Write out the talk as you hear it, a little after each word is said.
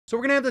So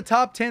we're going to have the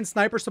top 10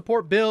 sniper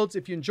support builds.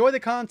 If you enjoy the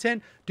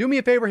content, do me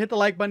a favor, hit the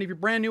like button. If you're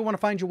brand new, want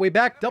to find your way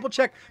back, double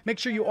check, make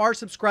sure you are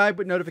subscribed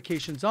with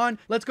notifications on.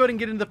 Let's go ahead and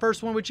get into the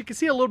first one, which you can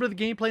see a little bit of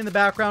the gameplay in the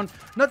background.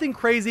 Nothing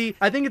crazy.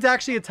 I think it's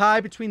actually a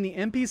tie between the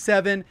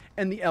MP7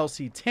 and the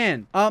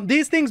LC10.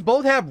 These things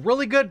both have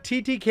really good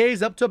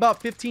TTKs up to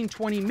about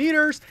 15-20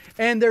 meters,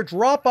 and their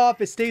drop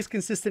off, it stays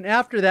consistent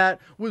after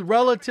that with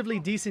relatively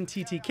decent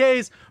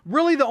TTKs.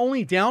 Really the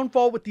only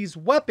downfall with these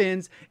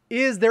weapons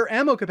is their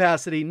ammo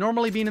capacity.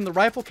 Normally being in the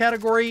rifle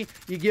category,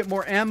 you get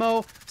more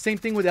ammo. Same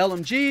thing with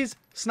LMGs.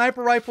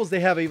 Sniper rifles, they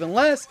have even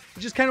less.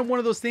 It's just kind of one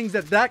of those things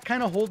that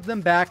kind of holds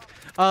them back.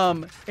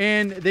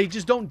 And they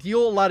just don't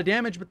deal a lot of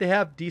damage, but they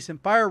have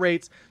decent fire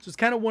rates. So it's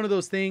kind of one of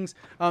those things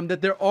that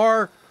there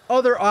are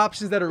other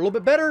options that are a little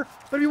bit better,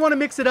 but if you want to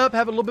mix it up,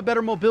 have a little bit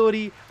better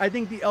mobility, I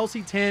think the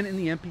LC10 and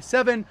the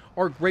MP7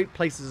 are great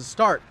places to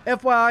start.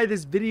 FYI,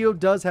 this video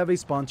does have a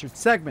sponsored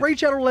segment. Raid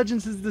Shadow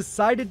Legends has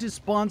decided to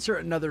sponsor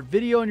another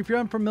video, and if you're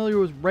unfamiliar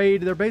with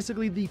Raid, they're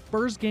basically the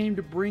first game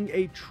to bring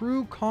a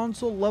true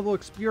console level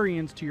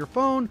experience to your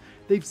phone.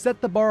 They've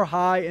set the bar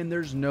high and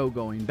there's no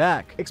going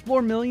back.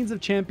 Explore millions of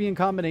champion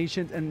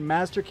combinations and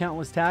master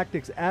countless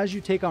tactics as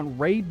you take on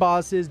raid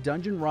bosses,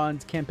 dungeon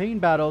runs, campaign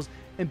battles,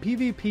 and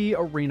PvP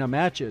arena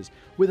matches.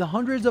 With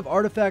hundreds of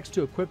artifacts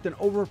to equip and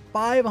over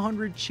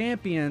 500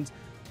 champions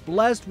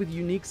blessed with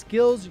unique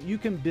skills, you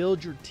can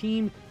build your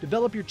team,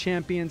 develop your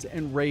champions,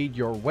 and raid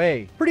your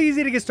way. Pretty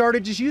easy to get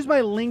started. Just use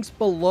my links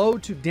below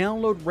to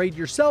download Raid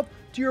yourself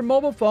to your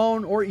mobile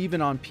phone or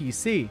even on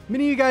PC.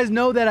 Many of you guys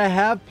know that I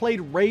have played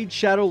Raid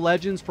Shadow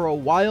Legends for a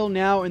while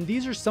now, and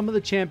these are some of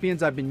the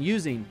champions I've been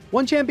using.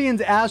 One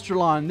champion's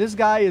Astralon. This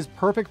guy is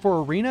perfect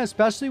for arena,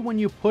 especially when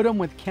you put him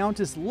with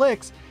Countess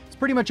Licks.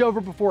 Pretty much over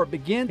before it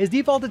begins. His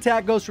default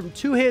attack goes from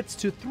 2 hits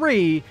to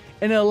 3,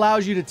 and it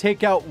allows you to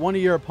take out one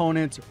of your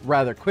opponents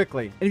rather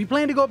quickly. And if you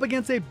plan to go up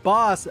against a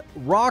boss,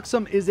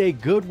 Roxxam is a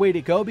good way to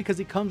go because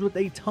it comes with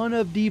a ton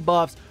of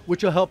debuffs,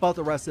 which will help out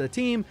the rest of the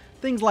team.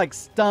 Things like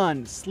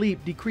stun,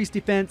 sleep, decreased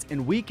defense,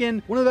 and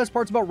weaken. One of the best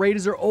parts about Raid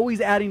is they're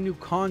always adding new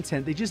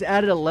content. They just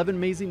added 11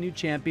 amazing new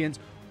champions,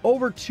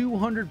 over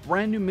 200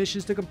 brand new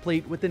missions to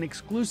complete with an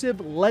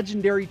exclusive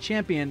legendary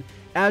champion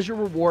as your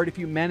reward if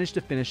you manage to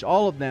finish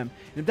all of them.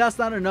 And if that's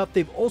not enough,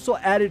 they've also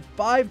added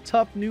 5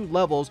 tough new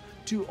levels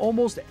to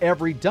almost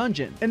every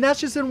dungeon. And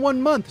that's just in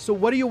 1 month. So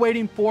what are you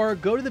waiting for?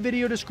 Go to the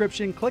video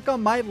description, click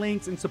on my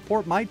links, and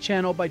support my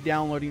channel by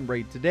downloading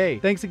Raid today.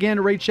 Thanks again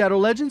to Raid Shadow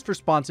Legends for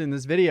sponsoring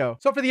this video.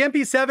 So for the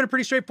MP7,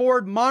 pretty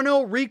straightforward.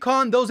 Mono,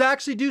 recon, those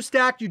actually do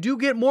stack. You do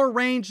get more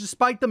range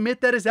despite the myth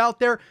that is out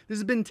there. This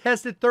has been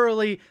tested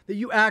thoroughly that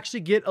you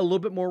actually get a little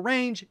bit more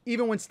range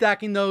even when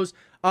stacking those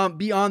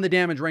beyond the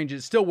damage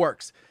ranges. It still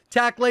works.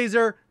 Tac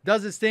laser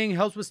does its thing,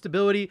 helps with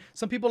stability.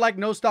 Some people like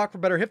no stock for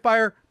better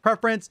hipfire,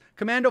 preference,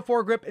 commando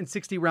foregrip, and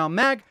 60 round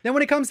mag. Then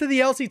when it comes to the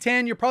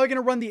LC10, you're probably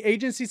gonna run the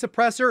agency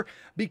suppressor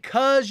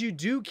because you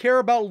do care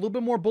about a little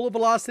bit more bullet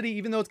velocity,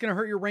 even though it's gonna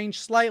hurt your range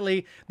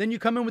slightly. Then you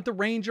come in with the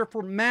ranger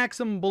for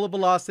maximum bullet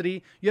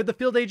velocity. You have the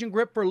field agent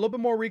grip for a little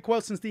bit more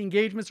recoil since the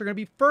engagements are gonna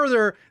be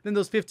further than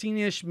those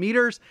 15-ish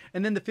meters.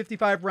 And then the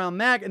 55 round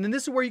mag. And then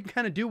this is where you can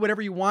kind of do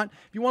whatever you want.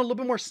 If you want a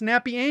little bit more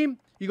snappy aim,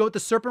 you go with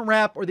the Serpent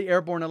Wrap or the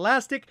Airborne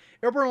Elastic.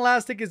 Airborne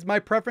Elastic is my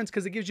preference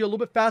because it gives you a little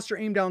bit faster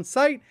aim down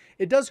sight.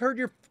 It does hurt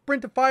your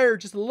sprint to fire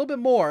just a little bit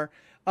more.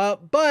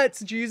 But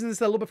since you're using this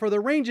at a little bit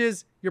further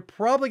ranges, you're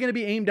probably going to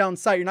be aimed down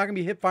sight. You're not going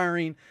to be hip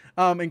firing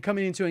and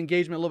coming into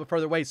engagement a little bit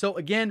further away. So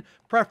again,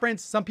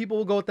 preference, some people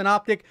will go with an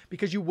optic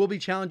because you will be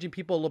challenging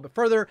people a little bit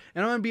further.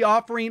 And I'm going to be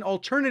offering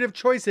alternative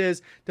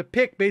choices to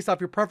pick based off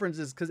your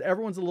preferences because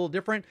everyone's a little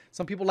different.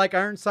 Some people like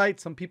iron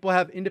sight. Some people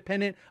have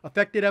independent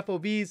affected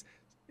FOVs.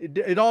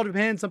 It all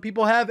depends. Some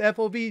people have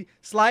FOV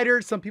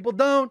sliders, some people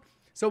don't.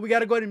 So we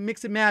got to go ahead and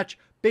mix and match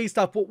based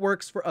off what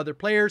works for other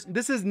players.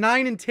 This is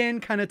 9 and 10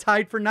 kind of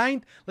tied for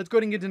 9th. Let's go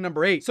ahead and get to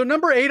number 8. So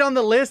number 8 on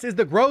the list is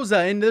the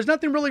Groza, and there's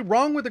nothing really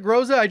wrong with the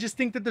Groza. I just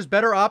think that there's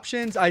better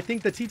options. I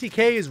think the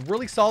TTK is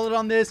really solid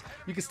on this.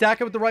 You can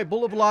stack it with the right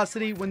bullet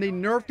velocity. When they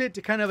nerfed it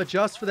to kind of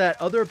adjust for that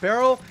other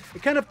barrel,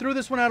 it kind of threw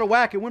this one out of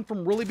whack. It went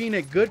from really being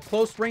a good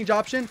close range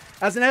option.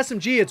 As an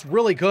SMG, it's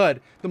really good.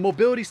 The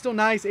mobility's still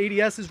nice.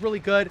 ADS is really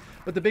good.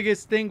 But the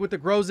biggest thing with the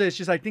Groza is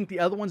just I think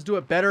the other ones do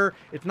it better.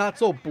 It's not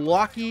so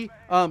blocky.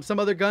 Some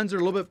other guns are a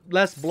little bit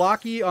less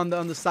blocky on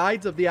the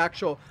sides of the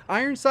actual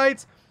iron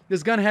sights.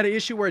 This gun had an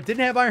issue where it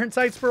didn't have iron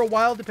sights for a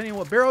while, depending on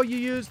what barrel you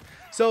used.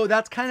 So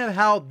that's kind of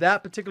how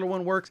that particular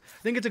one works.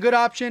 I think it's a good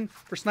option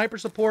for sniper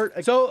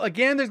support. So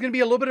again, there's going to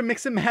be a little bit of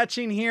mix and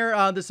matching here.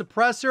 The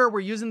suppressor, we're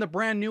using the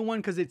brand new one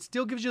because it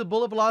still gives you the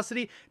bullet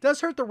velocity. It does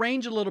hurt the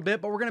range a little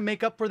bit, but we're going to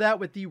make up for that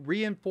with the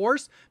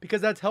reinforced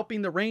because that's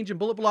helping the range and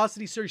bullet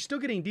velocity. So you're still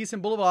getting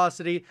decent bullet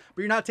velocity,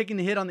 but you're not taking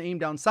the hit on the aim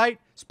down sight.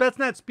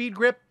 Spetsnaz speed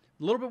grip,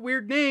 a little bit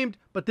weird named,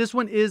 but this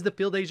one is the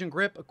field agent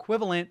grip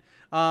equivalent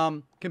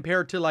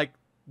compared to like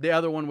the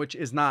other one, which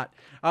is not.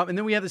 And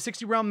then we have the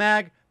 60 round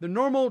mag. The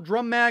normal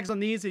drum mags on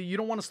these, you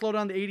don't want to slow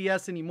down the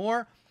ADS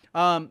anymore.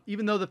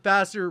 Even though the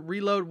faster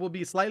reload will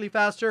be slightly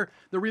faster,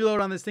 the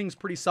reload on this thing is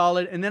pretty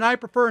solid. And then I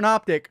prefer an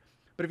optic,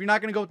 But if you're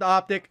not going to go with the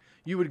optic,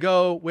 you would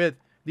go with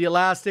the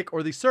elastic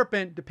or the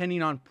serpent,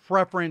 depending on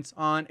preference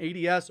on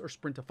ADS or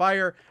sprint to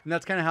fire. And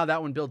that's kind of how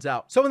that one builds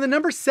out. So in the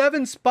number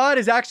 7 spot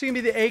is actually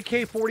gonna be the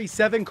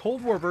AK-47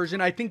 Cold War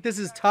version. I think this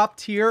is top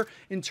tier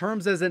in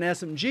terms as an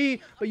SMG,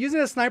 but using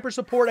a sniper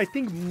support, I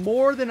think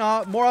more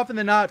often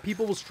than not,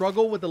 people will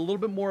struggle with a little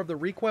bit more of the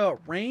recoil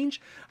at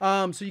range.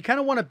 So you kind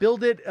of want to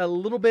build it a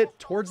little bit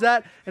towards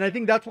that. And I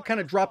think that's what kind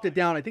of dropped it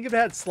down. I think if it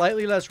had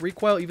slightly less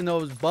recoil, even though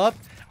it was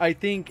buffed, I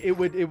think it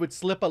would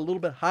slip a little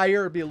bit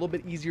higher, it'd be a little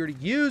bit easier to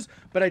use,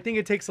 but I think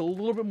it takes a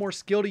little bit more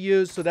skill to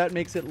use, so that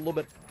makes it a little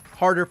bit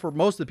harder for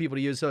most of the people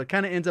to use, so it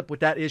kind of ends up with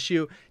that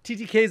issue.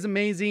 TTK is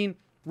amazing,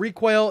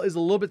 recoil is a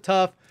little bit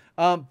tough,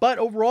 but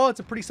overall it's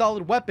a pretty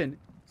solid weapon.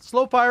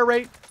 Slow fire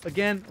rate,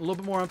 again, a little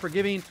bit more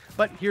unforgiving,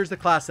 but here's the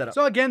class setup.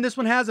 So again, this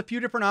one has a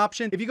few different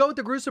options. If you go with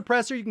the Gru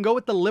Suppressor, you can go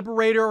with the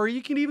Liberator, or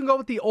you can even go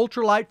with the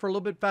Ultralight for a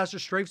little bit faster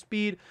strafe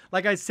speed.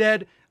 Like I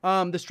said,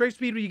 the strafe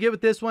speed you get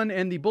with this one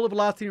and the bullet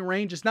velocity and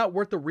range is not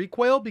worth the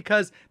recoil,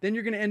 because then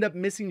you're going to end up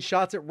missing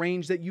shots at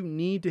range that you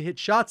need to hit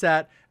shots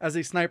at as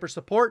a sniper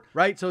support,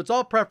 right? So it's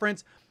all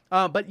preference,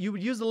 but you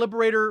would use the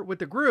Liberator with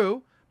the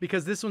Gru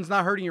because this one's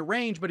not hurting your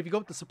range. But if you go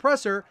with the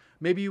Suppressor,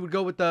 maybe you would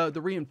go with the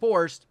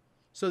Reinforced,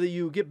 so that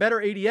you get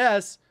better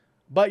ADS,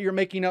 but you're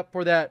making up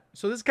for that.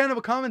 So this is kind of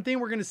a common thing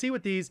we're going to see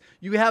with these.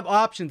 You have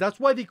options. That's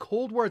why the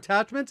Cold War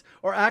attachments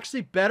are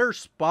actually better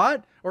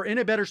spot, or in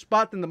a better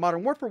spot than the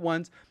Modern Warfare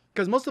ones,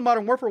 because most of the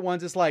Modern Warfare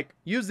ones, it's like,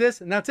 use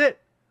this and that's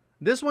it.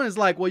 This one is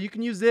like, well, you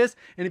can use this,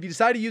 and if you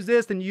decide to use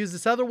this, then you use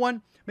this other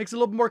one. Makes it a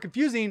little bit more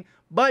confusing,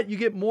 but you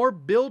get more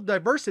build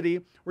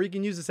diversity where you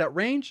can use this at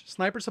range,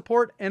 sniper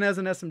support, and as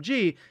an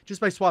SMG just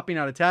by swapping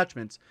out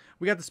attachments.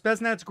 We got the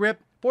Spetsnaz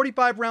grip,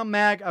 45 round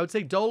mag. I would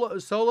say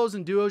solos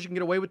and duos, you can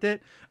get away with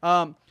it.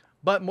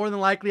 But more than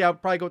likely, I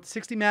would probably go with the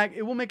 60 mag.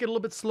 It will make it a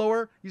little bit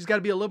slower. You just got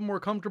to be a little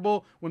more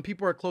comfortable when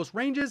people are at close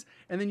ranges.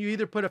 And then you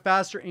either put a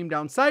faster aim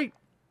down sight.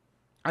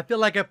 I feel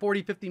like at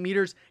 40, 50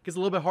 meters, it gets a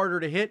little bit harder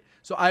to hit.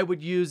 So I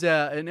would use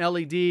an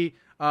LED,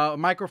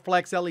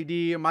 Microflex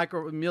LED, a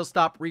micro mil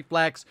stop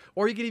reflex,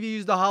 or you can even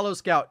use the Hollow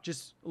Scout,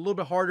 just a little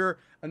bit harder.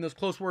 And those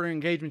close quarter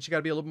engagements, you got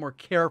to be a little more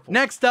careful.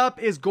 Next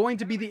up is going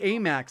to be the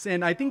AMAX.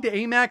 And I think the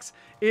AMAX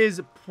is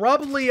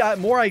probably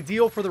more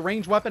ideal for the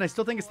range weapon. I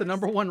still think it's the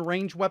 #1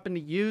 range weapon to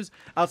use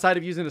outside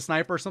of using a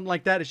sniper or something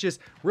like that. It's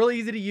just really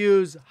easy to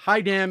use,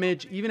 high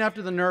damage. Even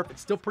after the nerf,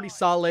 it's still pretty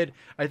solid.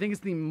 I think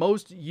it's the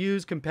most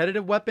used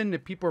competitive weapon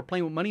if people are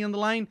playing with money on the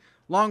line.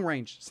 Long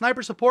range.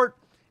 Sniper support,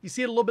 you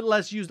see it a little bit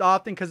less used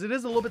often because it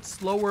is a little bit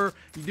slower.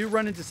 You do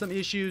run into some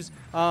issues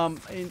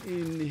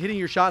in hitting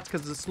your shots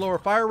because of the slower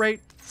fire rate,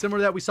 similar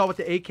to that we saw with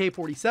the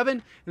AK-47,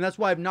 and that's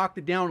why I've knocked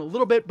it down a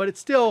little bit, but it's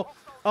still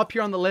up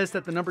here on the list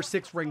at the number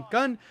 6 ranked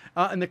gun.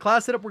 And the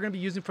class setup we're going to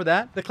be using for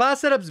that. The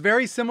class setup is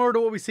very similar to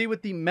what we see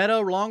with the meta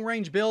long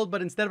range build,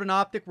 but instead of an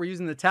optic, we're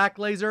using the tac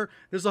laser.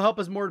 This will help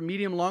us more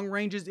medium long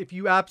ranges. If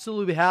you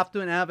absolutely have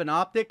to and have an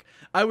optic,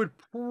 I would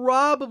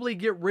probably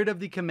get rid of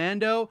the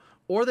commando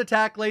or the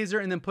tac laser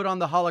and then put on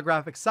the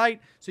holographic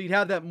sight, so you'd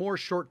have that more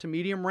short to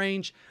medium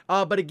range.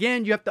 But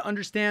again, you have to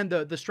understand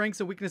the strengths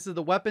and weaknesses of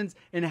the weapons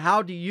and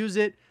how to use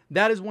it.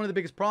 That is one of the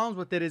biggest problems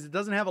with it, is it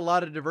doesn't have a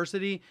lot of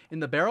diversity in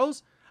the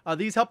barrels.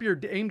 These help your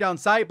aim down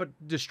sight, but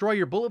destroy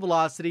your bullet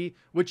velocity,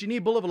 which you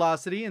need bullet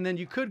velocity. And then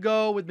you could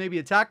go with maybe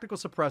a tactical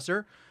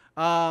suppressor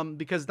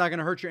because it's not going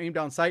to hurt your aim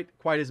down sight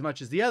quite as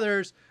much as the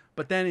others.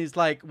 But then he's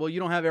like, well,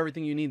 you don't have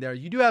everything you need there.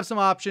 You do have some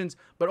options,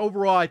 but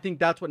overall, I think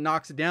that's what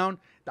knocks it down.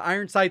 The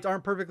iron sights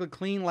aren't perfectly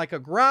clean like a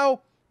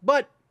Grau,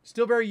 but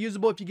still very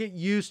usable if you get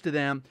used to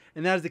them.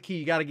 And that is the key.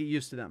 You got to get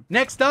used to them.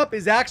 Next up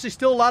is actually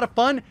still a lot of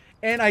fun,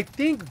 and I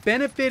think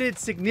benefited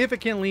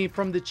significantly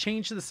from the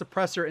change to the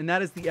suppressor, and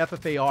that is the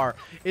FFAR.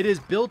 It is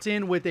built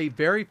in with a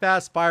very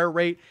fast fire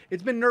rate.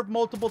 It's been nerfed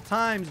multiple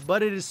times,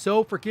 but it is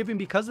so forgiving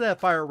because of that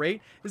fire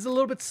rate. It's a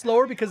little bit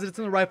slower because it's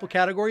in the rifle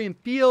category and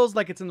feels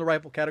like it's in the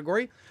rifle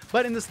category.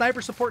 But in the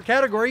sniper support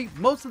category,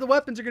 most of the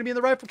weapons are going to be in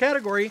the rifle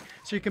category,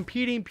 so you're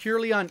competing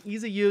purely on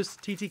easy use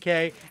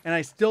TTK, and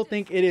I still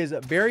think it is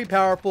very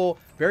powerful,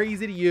 very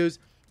easy to use,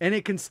 and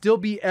it can still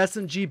be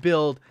SMG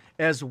build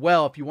as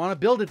well if you want to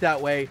build it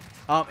that way.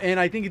 And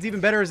I think it's even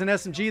better as an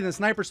SMG than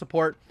sniper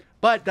support,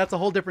 but that's a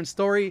whole different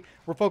story.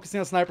 We're focusing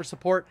on sniper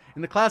support,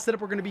 and the class setup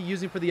we're going to be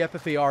using for the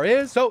FFAR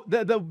is, so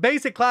the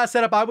basic class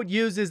setup I would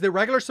use is the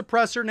regular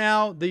suppressor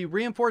now, the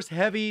reinforced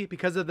heavy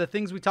because of the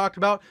things we talked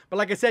about. But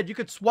like I said, you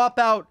could swap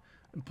out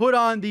and put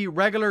on the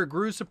regular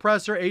Gru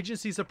suppressor,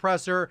 agency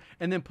suppressor,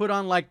 and then put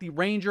on like the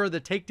Ranger or the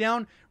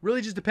takedown.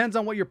 Really just depends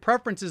on what your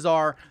preferences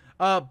are.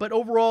 But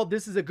overall,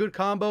 this is a good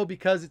combo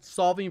because it's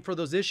solving for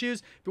those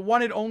issues. If you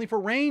wanted only for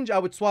range, I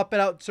would swap it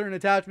out certain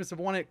attachments. If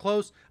I wanted it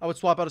close, I would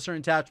swap out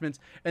certain attachments.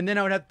 And then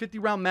I would have 50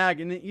 round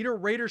mag, and then either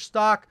Raider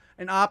stock,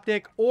 an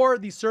optic, or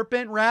the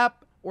Serpent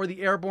wrap, or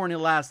the airborne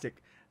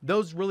elastic.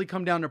 Those really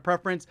come down to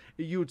preference.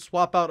 You would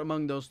swap out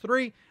among those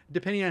three,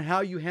 depending on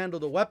how you handle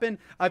the weapon.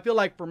 I feel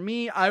like for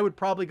me, I would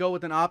probably go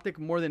with an optic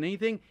more than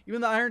anything.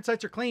 Even though the iron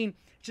sights are clean,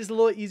 It's just a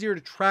little easier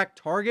to track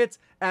targets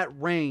at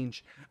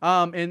range.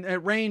 And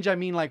at range, I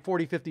mean like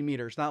 40, 50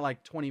 meters, not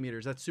like 20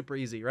 meters. That's super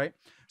easy, right?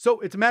 So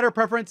it's a matter of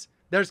preference.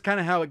 There's kind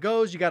of how it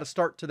goes. You got to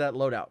start to that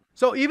loadout.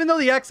 So even though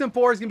the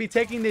XM4 is going to be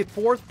taking the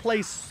 4th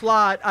place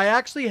slot, I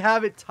actually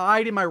have it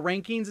tied in my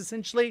rankings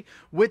essentially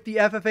with the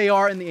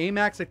FFAR and the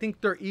AMAX. I think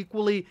they're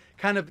equally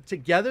kind of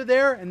together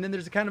there. And then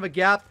there's a kind of a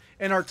gap.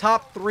 And our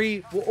top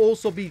 3 will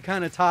also be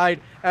kind of tied,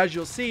 as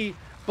you'll see.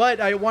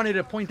 But I wanted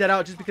to point that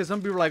out just because some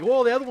people are like,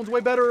 "Well, the other one's way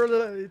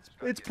better."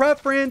 It's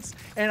preference,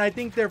 and I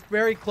think they're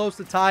very close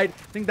to tied.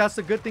 I think that's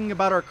the good thing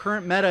about our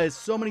current meta is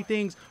so many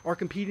things are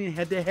competing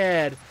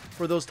head-to-head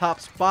for those top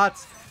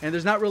spots, and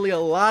there's not really a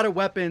lot of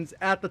weapons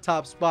at the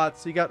top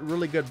spots, so you got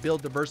really good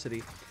build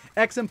diversity.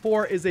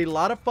 XM4 is a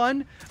lot of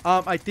fun.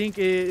 I think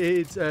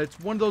it's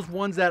one of those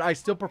ones that I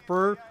still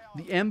prefer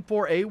the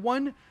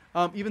M4A1.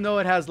 Even though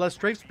it has less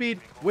strafe speed,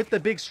 with the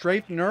big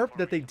strafe nerf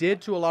that they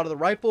did to a lot of the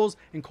rifles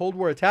and Cold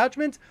War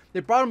attachments, they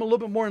brought them a little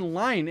bit more in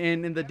line.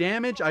 And in the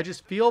damage, I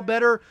just feel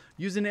better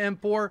using the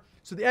M4.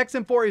 So the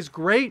XM4 is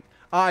great.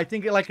 I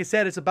think, like I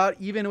said, it's about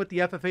even with the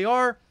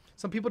FFAR.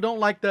 Some people don't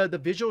like the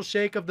visual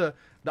shake of the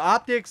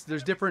optics.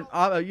 There's different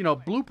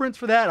blueprints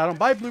for that. I don't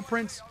buy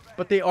blueprints,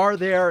 but they are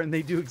there and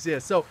they do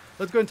exist. So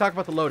let's go ahead and talk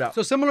about the loadout.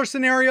 So similar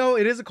scenario,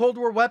 it is a Cold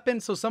War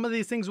weapon. So some of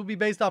these things will be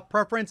based off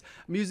preference.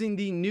 I'm using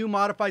the new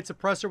modified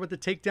suppressor with the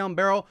takedown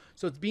barrel.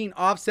 So it's being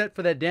offset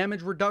for that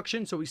damage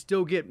reduction. So we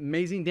still get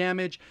amazing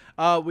damage.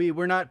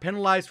 We're not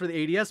penalized for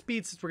the ADS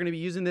speed since we're going to be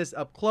using this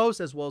up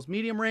close as well as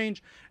medium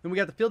range. And we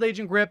got the field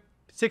agent grip,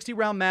 60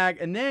 round mag,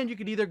 and then you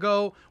could either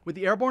go with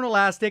the airborne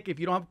elastic if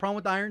you don't have a problem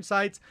with the iron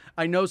sights.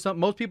 I know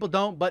most people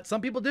don't, but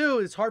some people do.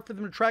 It's hard for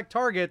them to track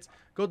targets.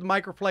 Go with the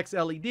Microflex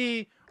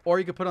LED, or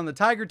you could put on the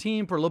Tiger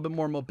team for a little bit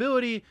more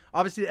mobility.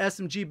 Obviously the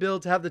SMG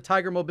build to have the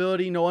Tiger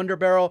mobility, no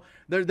underbarrel.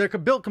 They're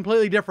built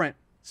completely different.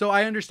 So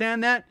I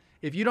understand that.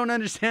 If you don't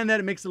understand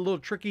that, it makes it a little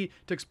tricky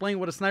to explain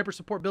what a sniper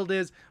support build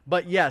is.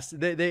 But yes,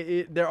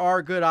 there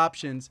are good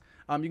options.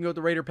 You can go with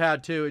the Raider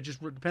pad too. It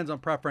just depends on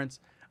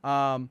preference.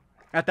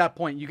 At that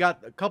point, you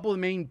got a couple of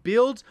main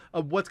builds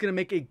of what's going to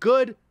make a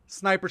good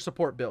sniper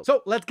support build.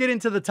 So let's get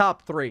into the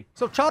top 3.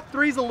 So top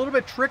 3 is a little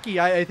bit tricky.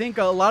 I think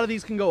a lot of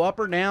these can go up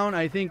or down.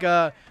 I think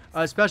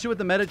especially with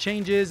the meta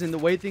changes and the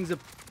way things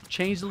have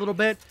changed a little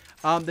bit.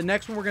 The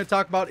next one we're going to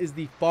talk about is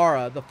the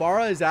FARA. The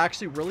FARA is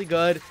actually really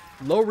good.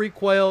 Low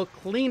recoil,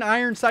 clean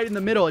iron sight in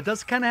the middle. It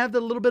does kind of have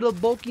the little bit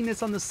of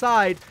bulkiness on the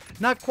side.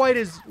 Not quite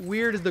as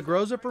weird as the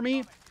Groza for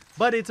me,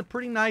 but it's a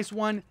pretty nice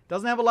one.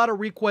 Doesn't have a lot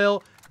of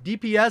recoil.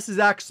 DPS is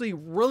actually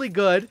really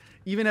good,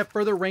 even at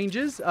further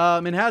ranges.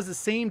 It has the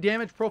same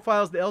damage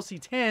profile as the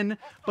LC10,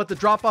 but the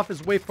drop-off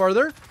is way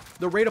further.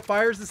 The rate of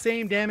fire is the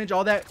same damage,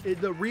 all that.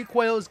 The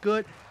recoil is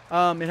good.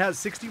 It has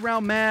 60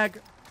 round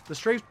mag. The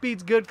strafe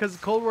speed's good because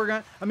it's Cold War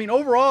gun. I mean,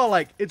 overall,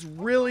 like, it's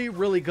really,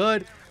 really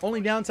good. Only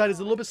downside is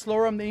a little bit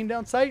slower on the aim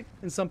down sight,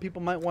 and some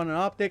people might want an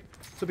optic.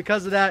 So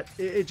because of that,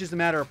 it's just a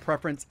matter of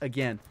preference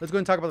again. Let's go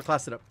and talk about the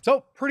class setup.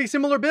 So pretty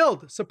similar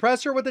build.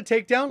 Suppressor with the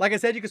takedown. Like I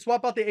said, you can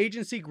swap out the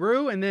agency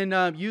GRU and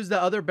then use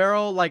the other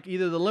barrel, like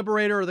either the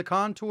Liberator or the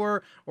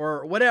Contour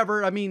or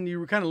whatever. I mean,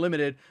 you were kind of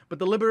limited, but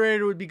the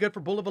Liberator would be good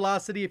for bullet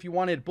velocity if you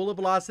wanted bullet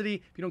velocity.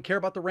 If you don't care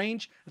about the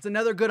range, it's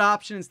another good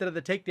option instead of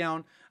the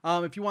takedown.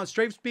 If you want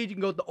strafe speed, you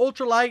can go with the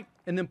ultralight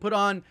and then put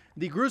on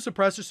the GRU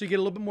suppressor so you get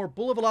a little bit more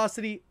bullet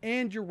velocity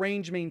and your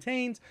range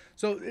maintains.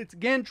 So it's,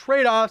 again,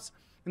 trade-offs.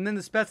 And then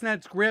the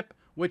Spetsnaz grip,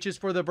 which is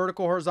for the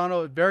vertical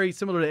horizontal, very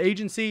similar to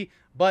agency,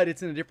 but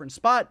it's in a different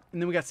spot.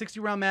 And then we got 60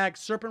 round mag,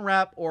 serpent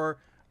wrap, or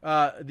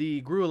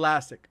the GRU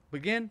elastic.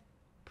 Again,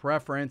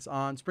 preference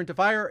on sprint to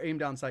fire, aim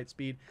down sight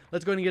speed.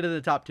 Let's go ahead and get to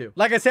the top 2.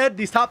 Like I said,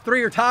 these top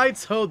 3 are tied,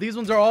 so these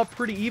ones are all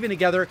pretty even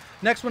together.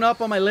 Next one up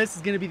on my list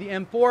is going to be the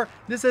M4.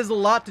 This has a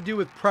lot to do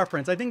with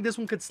preference. I think this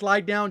one could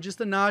slide down just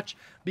a notch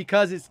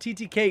because its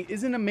TTK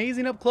isn't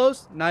amazing up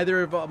close.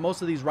 Neither of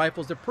most of these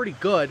rifles. They're pretty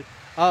good,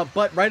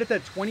 but right at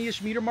that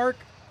 20-ish meter mark,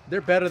 they're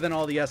better than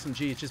all the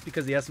SMGs just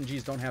because the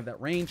SMGs don't have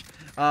that range.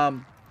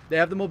 They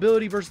have the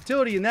mobility,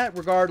 versatility in that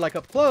regard, like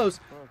up close,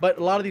 but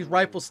a lot of these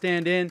rifles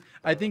stand in.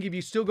 I think if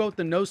you still go with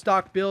the no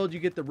stock build, you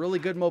get the really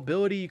good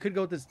mobility. You could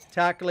go with this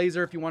tac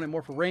laser if you want it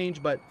more for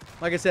range, but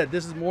like I said,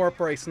 this is more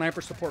for a sniper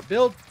support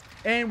build.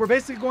 And we're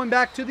basically going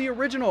back to the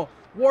original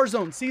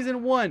Warzone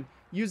Season 1.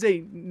 Use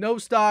a no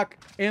stock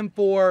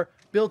M4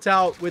 built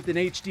out with an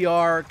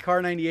HDR,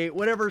 Car 98,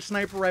 whatever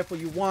sniper rifle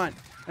you want.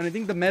 And I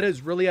think the meta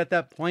is really at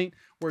that point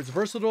where it's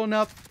versatile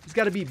enough. It's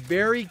got to be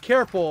very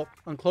careful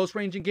on close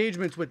range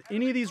engagements with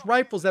any of these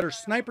rifles that are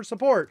sniper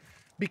support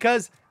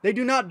because they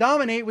do not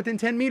dominate within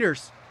 10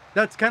 meters.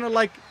 That's kind of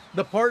like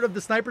the part of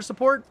the sniper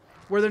support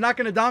where they're not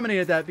going to dominate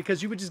at that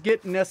because you would just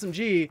get an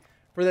SMG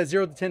for that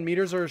 0 to 10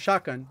 meters or a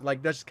shotgun.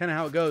 Like, that's just kind of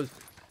how it goes.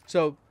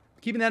 So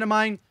keeping that in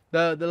mind,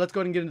 let's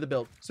go ahead and get into the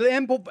build. So the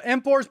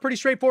M4 is pretty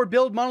straightforward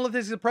build.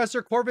 Monolithic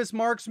suppressor, Corvus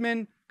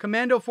marksman,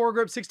 Commando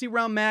foregrip, 60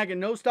 round mag, and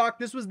no stock.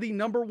 This was the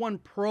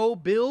 #1 pro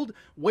build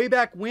way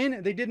back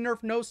when. They did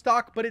nerf no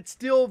stock, but it's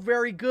still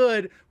very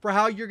good for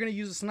how you're going to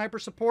use a sniper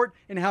support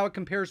and how it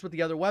compares with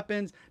the other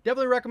weapons.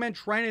 Definitely recommend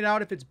trying it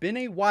out if it's been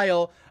a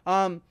while.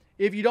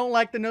 If you don't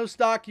like the no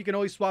stock, you can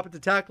always swap it to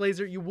tac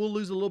laser. You will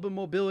lose a little bit of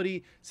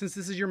mobility since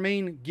this is your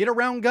main get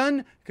around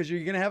gun because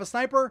you're going to have a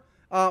sniper.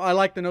 I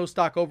like the no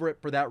stock over it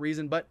for that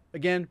reason, but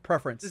again,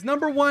 preference. This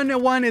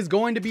 #1 is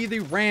going to be the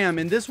Ram,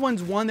 and this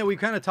one's one that we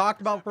kind of talked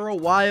about for a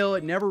while.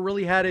 It never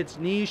really had its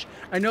niche.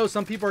 I know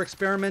some people are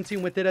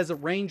experimenting with it as a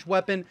range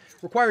weapon.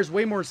 Requires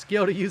way more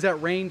skill to use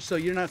at range, so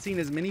you're not seeing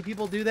as many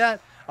people do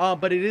that.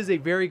 But it is a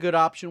very good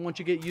option once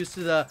you get used to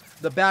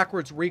the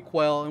backwards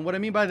recoil. And what I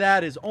mean by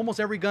that is almost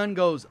every gun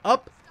goes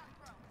up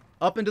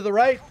and to the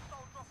right,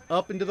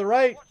 up and to the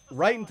right,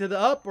 right and to the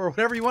up, or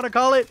whatever you want to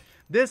call it.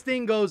 This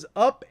thing goes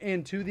up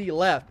and to the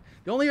left.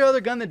 The only other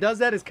gun that does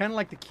that is kind of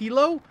like the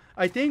Kilo,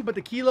 I think, but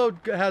the Kilo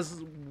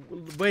has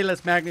way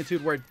less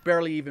magnitude where it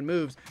barely even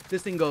moves.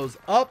 This thing goes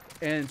up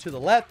and to the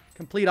left,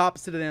 complete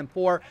opposite of the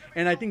M4,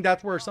 and I think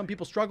that's where some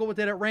people struggle with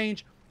it at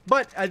range.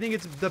 But I think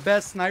it's the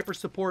best sniper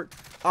support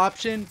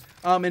option,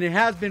 and it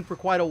has been for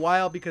quite a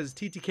while because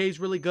TTK is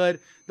really good.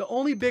 The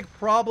only big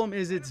problem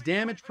is its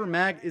damage per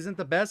mag isn't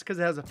the best because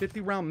it has a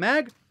 50 round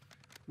mag.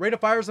 Rate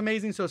of fire is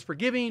amazing, so it's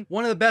forgiving.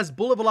 One of the best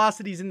bullet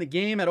velocities in the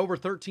game at over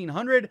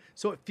 1300,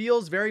 so it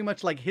feels very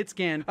much like hit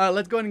scan.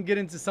 Let's go ahead and get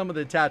into some of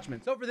the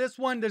attachments. So for this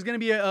one, there's going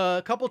to be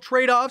a couple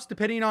trade-offs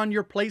depending on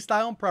your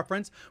playstyle and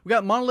preference. We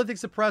got monolithic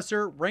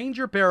suppressor,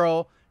 Ranger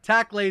barrel,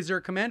 tac laser,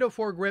 commando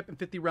foregrip, and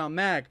 50 round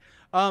mag.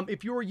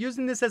 If you were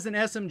using this as an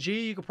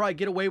SMG, you could probably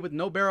get away with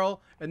no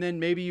barrel, and then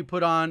maybe you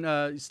put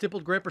on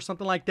stippled grip or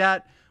something like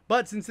that.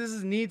 But since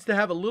this needs to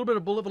have a little bit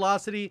of bullet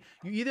velocity,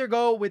 you either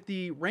go with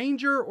the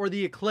Ranger or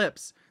the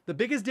Eclipse. The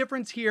biggest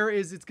difference here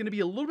is it's going to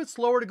be a little bit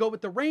slower to go with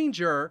the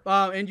Ranger,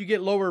 and you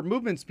get lower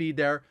movement speed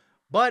there,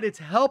 but it's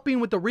helping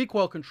with the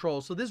recoil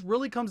control. So this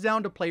really comes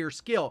down to player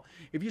skill.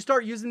 If you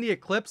start using the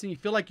Eclipse and you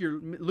feel like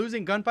you're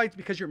losing gunfights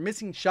because you're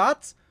missing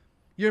shots,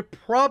 you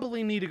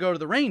probably need to go to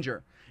the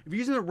Ranger. If you're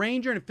using the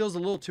Ranger and it feels a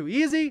little too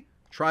easy,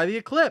 try the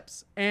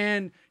Eclipse.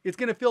 And it's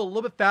going to feel a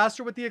little bit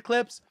faster with the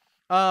Eclipse.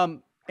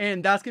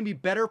 And that's going to be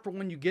better for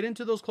when you get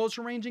into those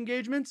closer range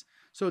engagements.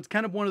 So it's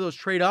kind of one of those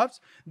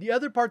trade-offs. The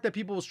other part that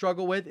people will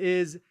struggle with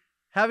is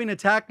having a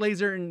tac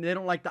laser and they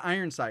don't like the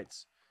iron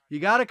sights. You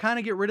got to kind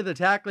of get rid of the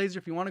tac laser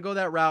if you want to go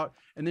that route.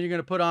 And then you're going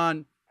to put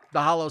on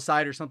the hollow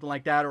sight or something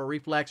like that, or a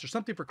reflex or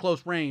something for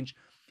close range.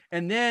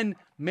 And then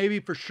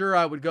maybe for sure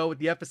I would go with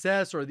the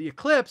FSS or the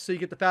Eclipse so you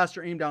get the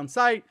faster aim down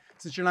sight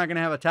since you're not going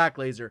to have a tac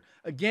laser.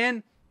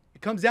 Again,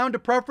 it comes down to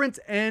preference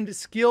and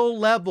skill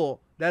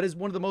level. That is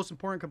one of the most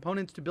important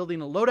components to building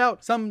a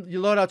loadout. Some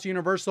loadouts are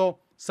universal,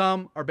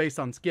 some are based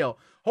on skill.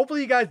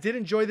 Hopefully you guys did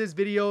enjoy this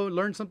video,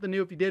 learn something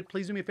new. If you did,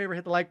 please do me a favor,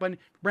 hit the like button. If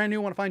you're brand new,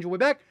 want to find your way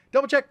back,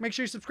 double check, make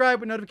sure you subscribe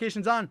with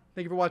notifications on.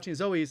 Thank you for watching as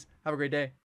always. Have a great day.